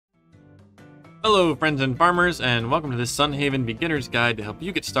Hello friends and farmers, and welcome to this Sunhaven Beginner's Guide to help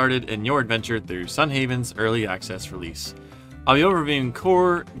you get started in your adventure through Sunhaven's early access release. I'll be overviewing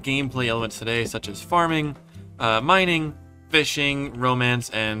core gameplay elements today such as farming, mining, fishing,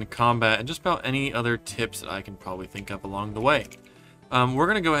 romance, and combat, and just about any other tips that I can probably think of along the way. We're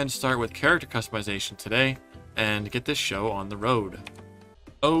going to go ahead and start with character customization today and get this show on the road.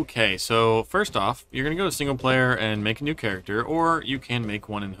 Okay, so first off, you're going to go to single player and make a new character, or you can make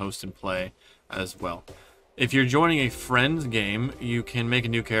one in host and play as well. If you're joining a friend's game, you can make a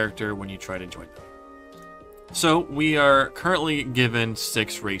new character when you try to join them. So we are currently given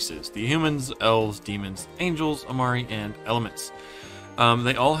 6 races: the humans, elves, demons, angels, Amari, and elements.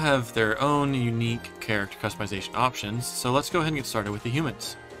 They all have their own unique character customization options, so let's go ahead and get started with the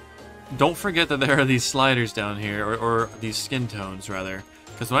humans. Don't forget that there are these sliders down here, or these skin tones rather,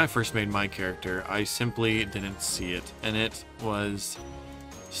 because when I first made my character, I simply didn't see it, and it was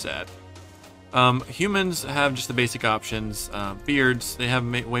sad. Humans have just the basic options. Beards, they have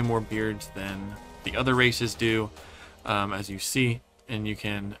way more beards than the other races do, as you see, and you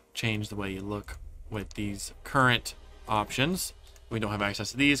can change the way you look with these current options. We don't have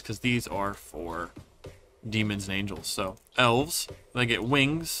access to these because these are for demons and angels. So elves, they get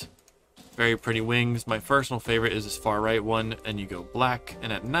wings, very pretty wings. My personal favorite is this far right one, and you go black,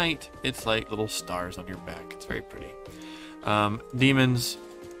 and at night it's like little stars on your back. It's very pretty. Demons,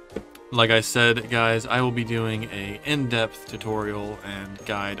 like I said, guys, I will be doing a in-depth tutorial and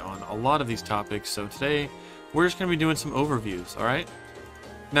guide on a lot of these topics, so today we're just going to be doing some overviews, alright?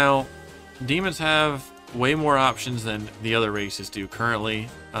 Now, demons have way more options than the other races do currently.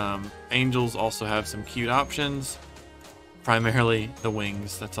 Angels also have some cute options, primarily the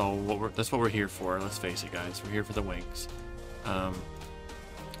wings. That's what we're here for, let's face it, guys. We're here for the wings.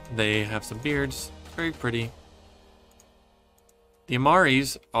 They have some beards, very pretty. The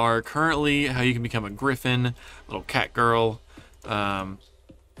Amaris are currently how you can become a griffin, a little cat girl. I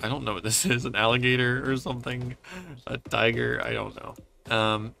don't know what this is, an alligator or something, a tiger, I don't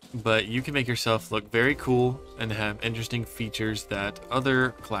know. But you can make yourself look very cool and have interesting features that other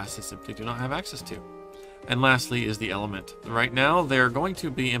classes simply do not have access to. And lastly is the element. Right now they're going to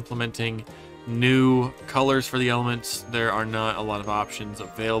be implementing new colors for the elements. There are not a lot of options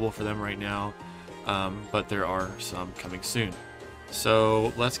available for them right now, but there are some coming soon.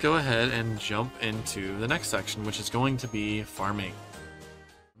 So let's go ahead and jump into the next section, which is going to be farming.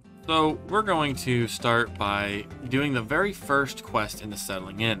 So we're going to start by doing the very first quest in the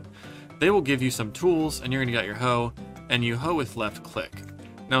settling in. They will give you some tools, and you're going to get your hoe, and you hoe with left click.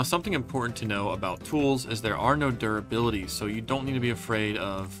 Now, something important to know about tools is there are no durabilities, so you don't need to be afraid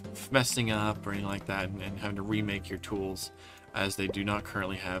of messing up or anything like that and having to remake your tools, as they do not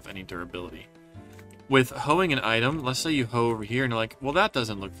currently have any durability. With hoeing an item, let's say you hoe over here and you're like, well, that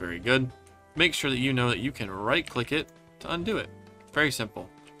doesn't look very good. Make sure that you know that you can right click it to undo it. Very simple.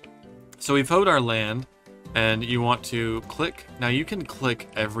 So we've hoed our land and you want to click. Now you can click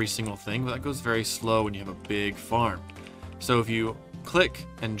every single thing, but that goes very slow when you have a big farm. So if you click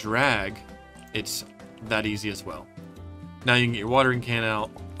and drag, it's that easy as well. Now you can get your watering can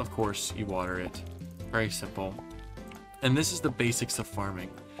out. Of course, you water it. Very simple. And this is the basics of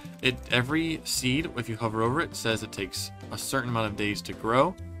farming. Every seed, if you hover over it, says it takes a certain amount of days to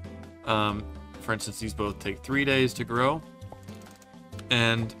grow. For instance, these both take 3 days to grow.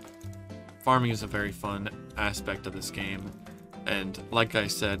 And farming is a very fun aspect of this game. And like I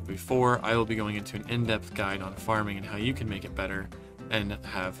said before, I will be going into an in-depth guide on farming and how you can make it better and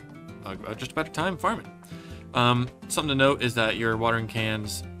have just a better time farming. Something to note is that your watering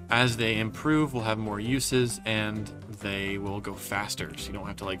cans, as they improve, will have more uses and they will go faster, so you don't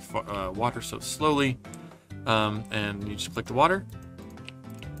have to like water so slowly. And you just click the water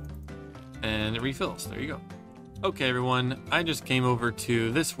and it refills. There you go. Okay everyone, I just came over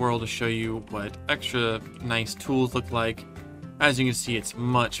to this world to show you what extra nice tools look like. As you can see, it's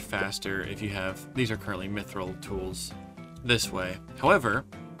much faster if you have, these are currently mithril tools this way. However,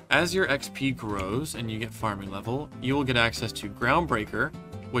 as your XP grows and you get farming level, you will get access to Groundbreaker,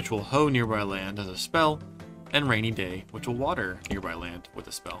 which will hoe nearby land as a spell, and Rainy Day, which will water nearby land with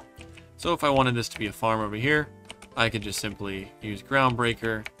a spell. So if I wanted this to be a farm over here, I could just simply use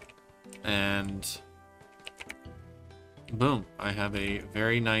Groundbreaker, and boom, I have a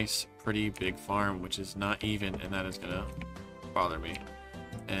very nice, pretty big farm, which is not even, and that is gonna bother me.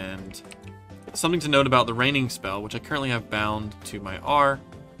 And something to note about the raining spell, which I currently have bound to my R,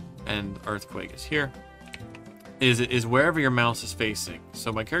 and Earthquake is here, is wherever your mouse is facing.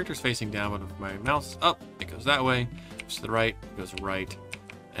 So my character's facing down, but if my mouse is up, it goes that way. To the right, it goes right,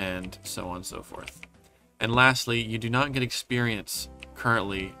 and so on and so forth. And lastly, you do not get experience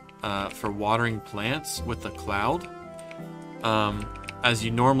currently for watering plants with the cloud, as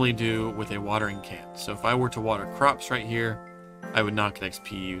you normally do with a watering can. So if I were to water crops right here, I would not get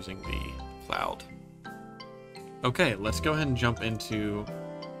XP using the cloud. Okay, let's go ahead and jump into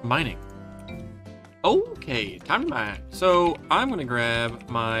mining. Okay, time to mine. So I'm gonna grab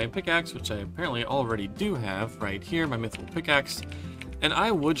my pickaxe, which I apparently already do have right here, my mythical pickaxe. And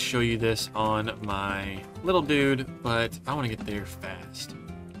I would show you this on my little dude, but I want to get there fast.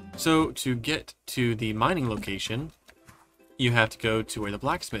 So to get to the mining location, you have to go to where the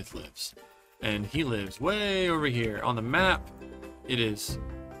blacksmith lives. And he lives way over here. On the map, it is...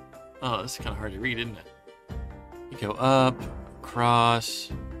 Oh, this is kind of hard to read, isn't it? You go up,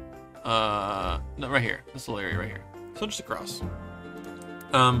 across... no, right here. This little area right here. So just across.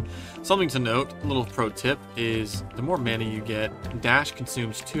 Something to note, a little pro tip, is the more mana you get, dash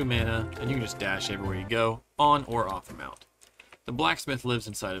consumes 2 mana, and you can just dash everywhere you go, on or off a mount. The blacksmith lives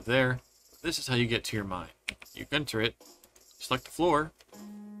inside of there. This is how you get to your mine. You enter it, select the floor,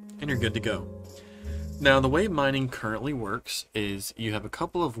 and you're good to go. Now, the way mining currently works is you have a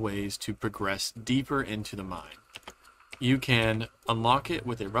couple of ways to progress deeper into the mine. You can unlock it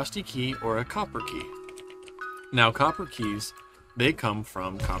with a rusty key or a copper key. Now, copper keys, they come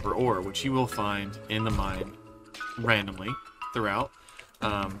from copper ore, which you will find in the mine randomly throughout.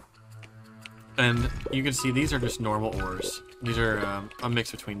 And you can see these are just normal ores. These are a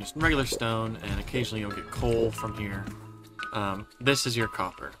mix between just regular stone, and occasionally you'll get coal from here. This is your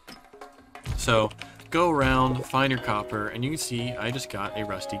copper. So go around, find your copper, and you can see I just got a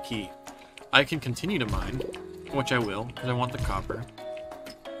rusty key. I can continue to mine, which I will, because I want the copper.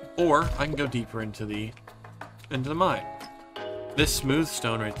 Or I can go deeper into the mine. This smooth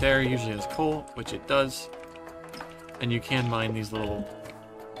stone right there usually has coal, which it does. And you can mine these little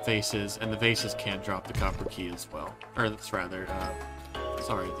vases, and the vases can drop the copper key as well. Or that's rather,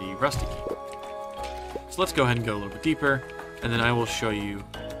 sorry, the rusty key. So let's go ahead and go a little bit deeper, and then I will show you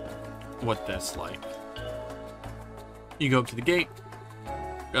what that's like. You go up to the gate,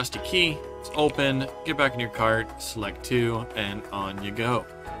 rusty key, it's open, get back in your cart, select 2, and on you go.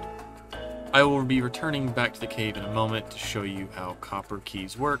 I will be returning back to the cave in a moment to show you how copper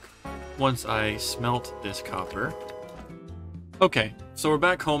keys work once I smelt this copper. Okay, so we're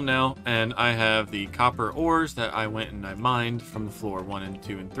back home now, and I have the copper ores that I went and I mined from the floor 1 and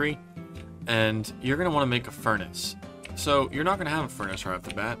 2 and 3, and you're going to want to make a furnace. So you're not going to have a furnace right off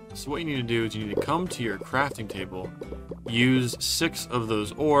the bat, so what you need to do is you need to come to your crafting table, use 6 of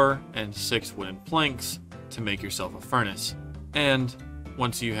those ore and 6 wooden planks to make yourself a furnace, and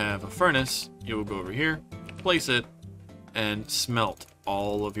once you have a furnace, you will go over here, place it, and smelt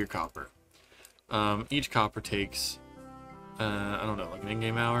all of your copper. Each copper takes, I don't know, like an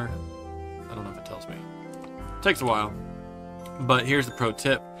in-game hour? I don't know if it tells me. It takes a while. But here's the pro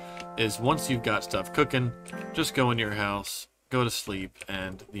tip, is once you've got stuff cooking, just go into your house, go to sleep,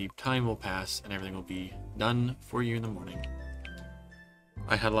 and the time will pass and everything will be done for you in the morning.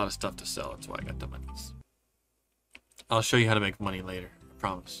 I had a lot of stuff to sell, that's why I got the monies. I'll show you how to make money later.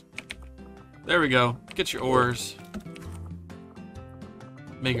 Promise. There we go. Get your ores.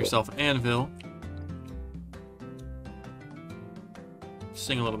 Make yourself an anvil.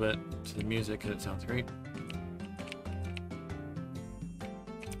 Sing a little bit to the music because it sounds great.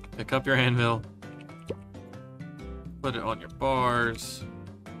 Pick up your anvil. Put it on your bars.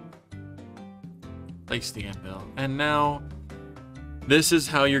 Place the anvil. And now, this is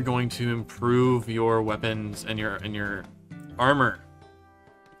how you're going to improve your weapons and your armor.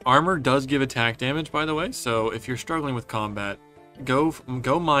 Armor does give attack damage, by the way, so if you're struggling with combat, go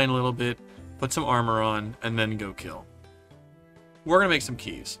mine a little bit, put some armor on, and then go kill. We're going to make some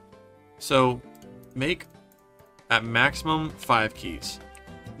keys. So, make, at maximum, 5 keys.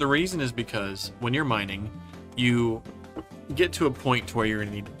 The reason is because, when you're mining, you get to a point to where you're going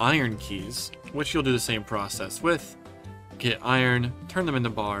to need iron keys, which you'll do the same process with. Get iron, turn them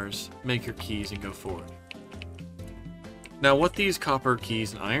into bars, make your keys, and go forward. Now, what these copper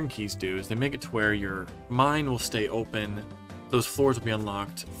keys and iron keys do is they make it to where your mine will stay open. Those floors will be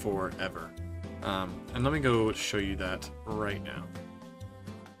unlocked forever. And let me go show you that right now.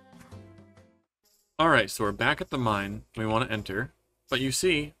 Alright, so we're back at the mine. We want to enter. But you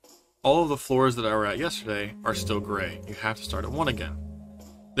see, all of the floors that I were at yesterday are still gray. You have to start at 1 again.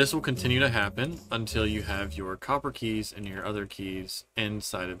 This will continue to happen until you have your copper keys and your other keys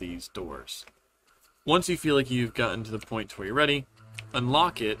inside of these doors. Once you feel like you've gotten to the point to where you're ready,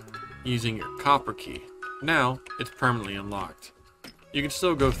 unlock it using your copper key. Now, it's permanently unlocked. You can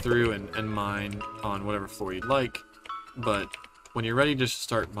still go through and mine on whatever floor you'd like, but when you're ready to just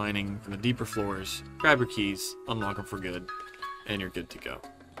start mining from the deeper floors, grab your keys, unlock them for good, and you're good to go.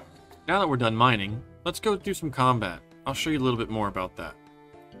 now that we're done mining, let's go do some combat. I'll show you a little bit more about that.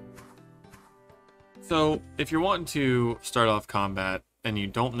 So, if you're wanting to start off combat and you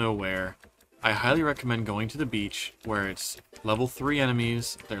don't know where, I highly recommend going to the beach where it's level 3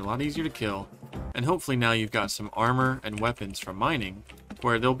 enemies, they're a lot easier to kill, and hopefully now you've got some armor and weapons from mining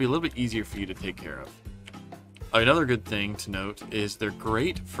where they'll be a little bit easier for you to take care of. Another good thing to note is they're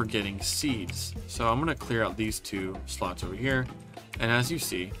great for getting seeds. So I'm going to clear out these 2 slots over here, and as you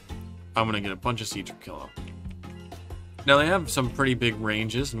see, I'm going to get a bunch of seeds from killing them. Now they have some pretty big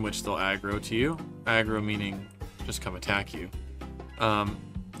ranges in which they'll aggro to you. Aggro meaning just come attack you.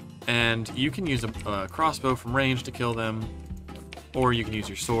 And you can use a crossbow from range to kill them, or you can use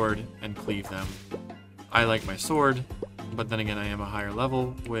your sword and cleave them. I like my sword, but then again I am a higher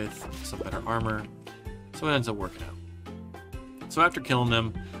level with some better armor, so it ends up working out. So after killing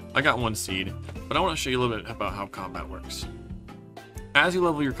them, I got 1 seed, but I want to show you a little bit about how combat works. As you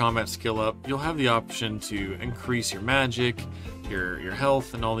level your combat skill up, you'll have the option to increase your magic, your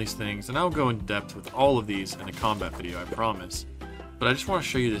health, and all these things, and I'll go in depth with all of these in a combat video, I promise. But I just want to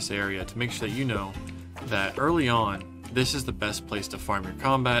show you this area to make sure that you know that early on, this is the best place to farm your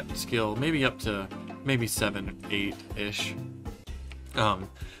combat skill, maybe up to maybe 7, 8-ish.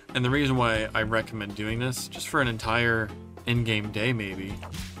 And the reason why I recommend doing this, just for an entire in-game day maybe,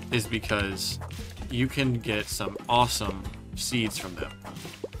 is because you can get some awesome seeds from them.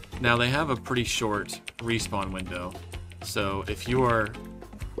 Now they have a pretty short respawn window, so if you are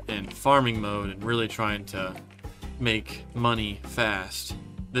in farming mode and really trying to make money fast,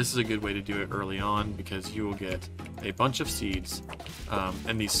 this is a good way to do it early on because you will get a bunch of seeds,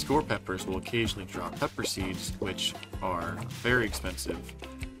 and these score peppers will occasionally drop pepper seeds, which are very expensive,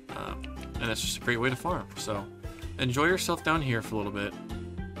 and it's just a great way to farm. So enjoy yourself down here for a little bit.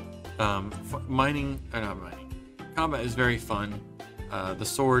 Combat is very fun. The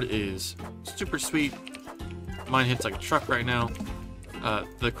sword is super sweet. Mine hits like a truck right now.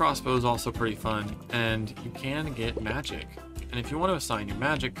 The crossbow is also pretty fun, and you can get magic. And if you want to assign your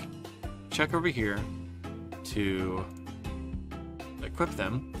magic, check over here to equip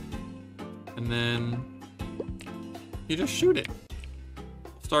them, and then you just shoot it.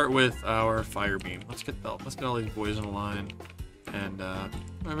 Start with our fire beam. Let's get all these boys in a line, and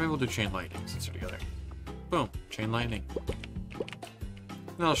maybe we'll do chain lightning since they're together. Boom, chain lightning.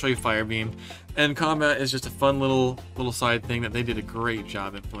 Then I'll show you fire beam. And combat is just a fun little side thing that they did a great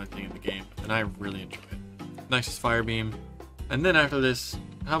job implementing in the game, and I really enjoy it. Next is fire beam, and then after this,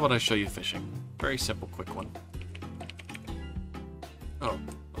 how about I show you fishing? Very simple, quick one. Oh,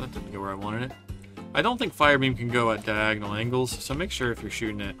 well, that didn't go where I wanted it. I don't think fire beam can go at diagonal angles, so make sure if you're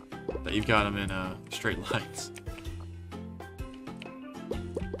shooting it that you've got them in straight lines.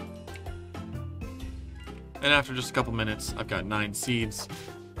 And after just a couple minutes, I've got 9 seeds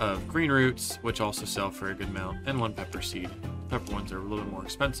of green roots, which also sell for a good amount, and 1 pepper seed. Pepper ones are a little bit more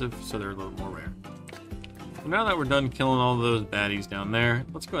expensive, so they're a little more rare. So now that we're done killing all those baddies down there,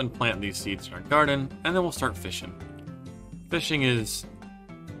 let's go ahead and plant these seeds in our garden, and then we'll start fishing. Fishing it's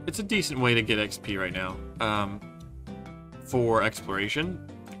a decent way to get XP right now for exploration,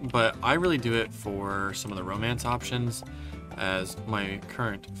 but I really do it for some of the romance options, as my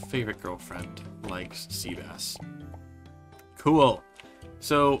current favorite girlfriend likes sea bass. Cool.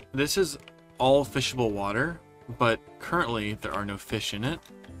 So this is all fishable water, but currently there are no fish in it.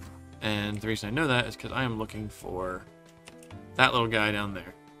 And the reason I know that is because I am looking for that little guy down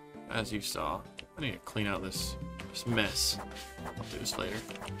there. As you saw, I need to clean out this mess. I'll do this later.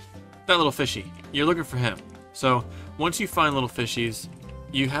 That little fishy, you're looking for him. So once you find little fishies,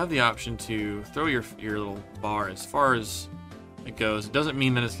 you have the option to throw your little bar as far as it goes. It doesn't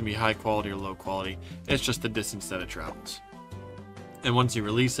mean that it's going to be high quality or low quality. It's just the distance that it travels. And once you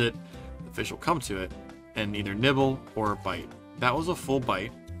release it, the fish will come to it and either nibble or bite. That was a full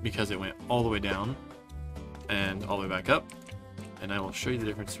bite because it went all the way down and all the way back up. And I will show you the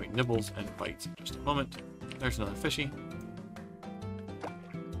difference between nibbles and bites in just a moment. There's another fishy.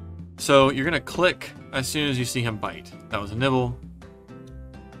 So you're going to click as soon as you see him bite. That was a nibble.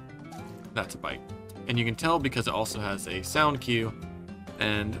 That's a bite. And you can tell because it also has a sound cue,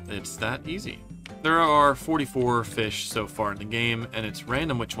 and it's that easy. There are 44 fish so far in the game, and it's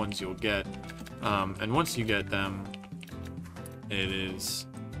random which ones you'll get. And once you get them, it is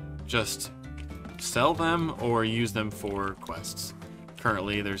just sell them or use them for quests.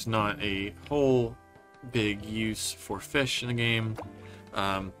 Currently, there's not a whole big use for fish in the game,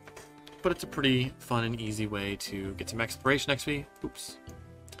 but it's a pretty fun and easy way to get some exploration XP. Oops.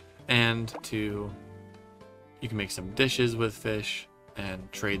 And you can make some dishes with fish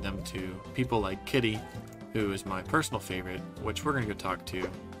and trade them to people like Kitty, who is my personal favorite, which we're going to go talk to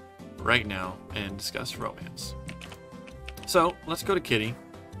right now and discuss romance. So let's go to Kitty.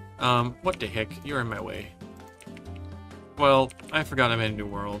 What the heck? You're in my way. Well, I forgot I made a new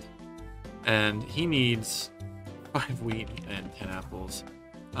world, and he needs 5 wheat and 10 apples.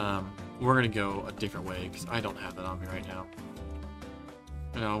 We're gonna go a different way because I don't have that on me right now.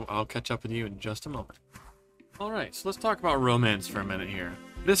 And I'll catch up with you in just a moment. Alright, so let's talk about romance for a minute here.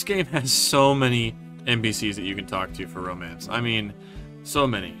 This game has so many NPCs that you can talk to for romance. I mean, so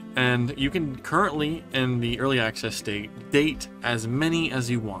many. And you can currently, in the early access state, date as many as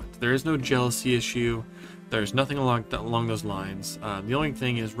you want. There is no jealousy issue. There's nothing along those lines. The only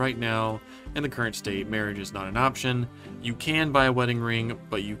thing is, right now, in the current state, marriage is not an option. You can buy a wedding ring,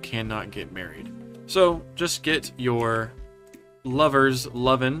 but you cannot get married. So, just get your lovers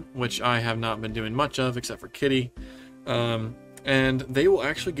lovin', which I have not been doing much of, except for Kitty. And they will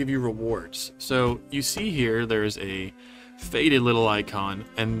actually give you rewards. So, you see here, there's a faded little icon,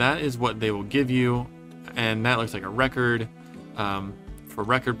 and that is what they will give you. And that looks like a record. For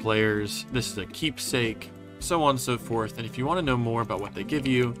record players, this is a keepsake, so on and so forth. And if you want to know more about what they give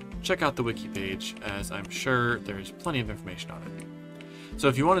you, check out the wiki page, as I'm sure there's plenty of information on it. So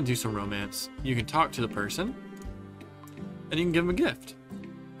if you want to do some romance, you can talk to the person and you can give them a gift.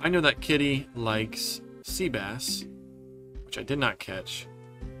 I know that Kitty likes sea bass, which I did not catch.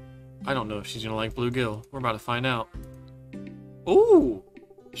 I don't know if she's gonna like bluegill. We're about to find out. Ooh,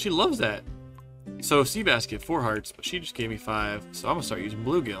 she loves that. So sea bass get 4 hearts, but she just gave me 5, so I'm gonna start using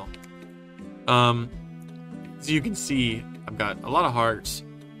bluegill. So you can see I've got a lot of hearts.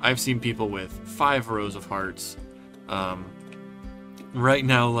 I've seen people with 5 rows of hearts. Right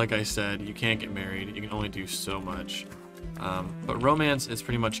now, like I said, you can't get married. You can only do so much. But romance is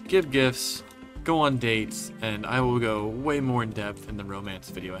pretty much give gifts, go on dates, and I will go way more in depth in the romance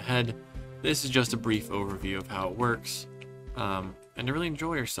video ahead. This is just a brief overview of how it works. And to really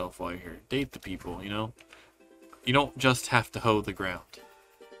enjoy yourself while you're here. Date the people, you know? You don't just have to hoe the ground.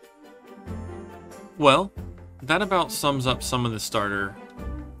 Well, that about sums up some of the starter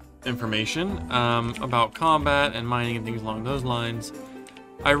information about combat and mining and things along those lines.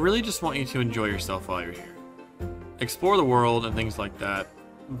 I really just want you to enjoy yourself while you're here. Explore the world and things like that,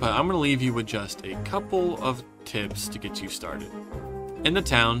 but I'm going to leave you with just a couple of tips to get you started. In the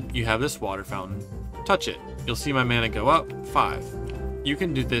town, you have this water fountain. Touch it. You'll see my mana go up 5. You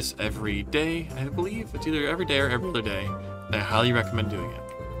can do this every day, I believe. It's either every day or every other day, and I highly recommend doing it.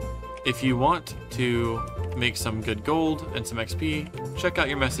 If you want to make some good gold and some XP, check out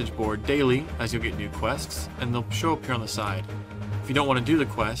your message board daily, as you'll get new quests, and they'll show up here on the side. If you don't want to do the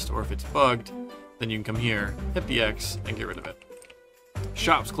quest, or if it's bugged, then you can come here, hit the X, and get rid of it.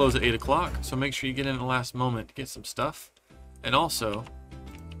 Shops close at 8 o'clock, so make sure you get in at the last moment to get some stuff. And also,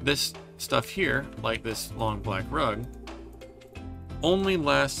 this stuff here, like this long black rug, only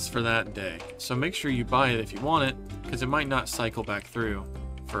lasts for that day. So make sure you buy it if you want it, because it might not cycle back through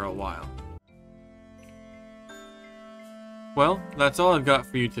for a while. Well, that's all I've got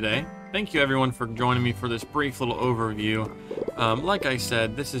for you today. Thank you everyone for joining me for this brief little overview. Like I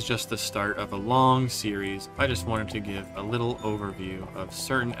said, this is just the start of a long series. I just wanted to give a little overview of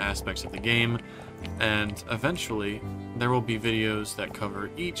certain aspects of the game, and eventually there will be videos that cover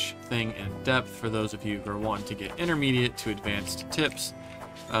each thing in depth for those of you who are wanting to get intermediate to advanced tips.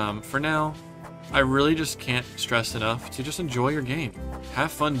 For now, I really just can't stress enough to just enjoy your game. Have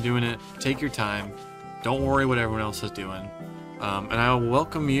fun doing it, take your time, don't worry what everyone else is doing. And I will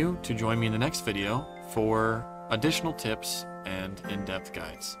welcome you to join me in the next video for additional tips and in-depth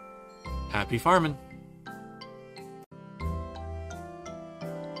guides. Happy farming!